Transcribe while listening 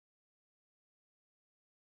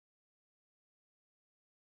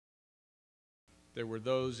there were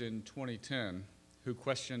those in 2010 who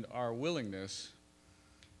questioned our willingness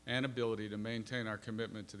and ability to maintain our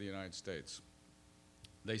commitment to the United States.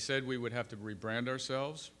 They said we would have to rebrand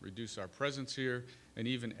ourselves, reduce our presence here, and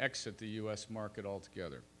even exit the U.S. market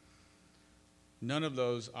altogether. None of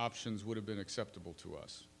those options would have been acceptable to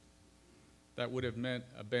us. That would have meant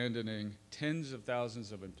abandoning tens of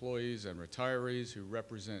thousands of employees and retirees who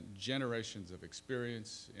represent generations of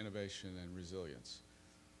experience, innovation, and resilience.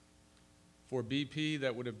 For BP,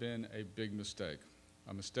 that would have been a big mistake,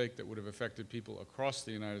 a mistake that would have affected people across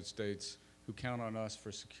the United States who count on us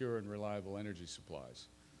for secure and reliable energy supplies.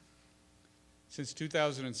 Since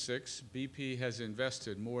 2006, BP has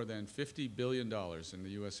invested more than $50 billion in the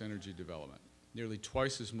U.S. energy development, nearly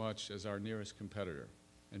twice as much as our nearest competitor,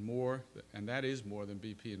 and that is more than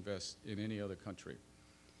BP invests in any other country.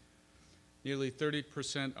 Nearly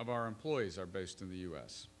 30% of our employees are based in the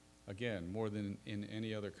U.S., again, more than in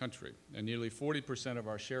any other country, and nearly 40% of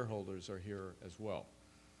our shareholders are here as well.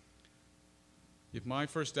 If my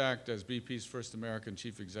first act as BP's first American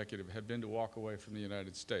chief executive had been to walk away from the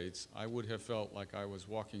United States, I would have felt like I was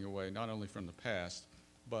walking away not only from the past,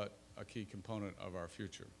 but a key component of our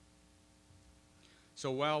future.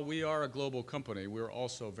 So while we are a global company, we're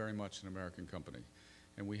also very much an American company,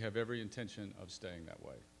 and we have every intention of staying that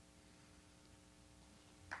way.